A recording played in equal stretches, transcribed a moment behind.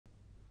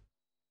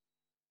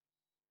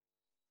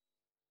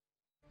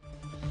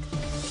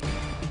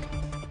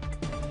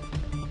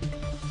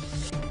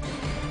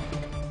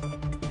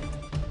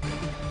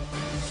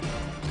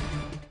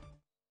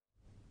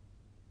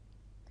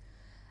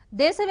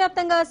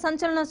దేశవ్యాప్తంగా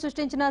సంచలనం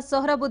సృష్టించిన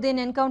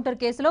సోహ్రాబుద్దీన్ ఎన్కౌంటర్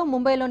కేసులో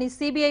ముంబైలోని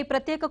సిబిఐ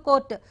ప్రత్యేక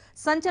కోర్టు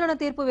సంచలన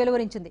తీర్పు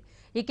వెలువరించింది.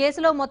 ఈ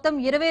కేసులో మొత్తం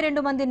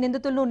 22 మంది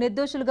నిందితులను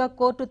నిర్దోషులుగా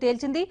కోర్టు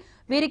తేల్చింది.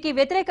 వీరికి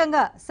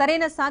వ్యతిరేకంగా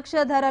సరైన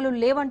సాక్ష్యాధారాలు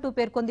లేవంటూ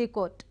పేర్కొంది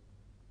కోర్టు.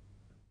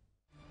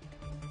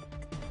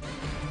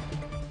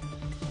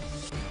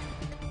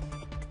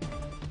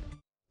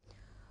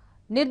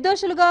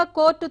 నిర్దోషులుగా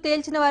కోర్టు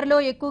తేల్చిన వారిలో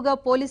ఎక్కువగా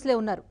పోలీసులే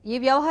ఉన్నారు. ఈ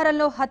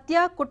వ్యవహారంలో హత్య,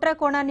 కుట్ర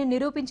కోణాన్ని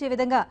నిరూపించే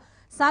విధంగా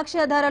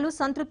సాక్ష్యాధారాలు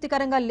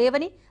సంతృప్తికరంగా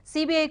లేవని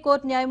సిబిఐ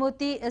కోర్టు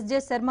న్యాయమూర్తి ఎస్జే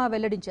శర్మ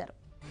వెల్లడించారు.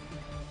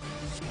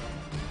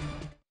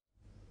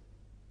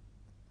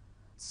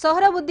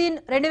 సోహ్రాబుద్దీన్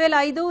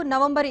 2005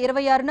 నవంబర్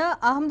 26న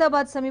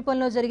అహ్మదాబాద్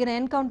సమీపంలో జరిగిన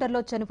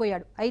ఎన్కౌంటర్లో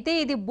చనిపోయాడు. అయితే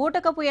ఇది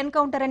బూటకపు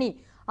ఎన్కౌంటర్ అని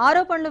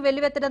ఆరోపణలు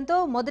వెల్లువెత్తడంతో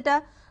మొదట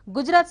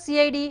గుజరాత్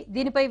సిఐడి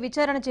దీనిపై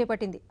విచారణ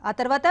చేపట్టింది. ఆ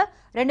తర్వాత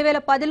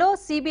 2010లో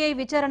సిబిఐ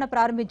విచారణ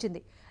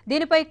ప్రారంభించింది.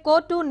 దీనిపై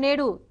కోర్టు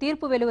నేడు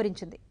తీర్పు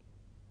వెలువరించింది.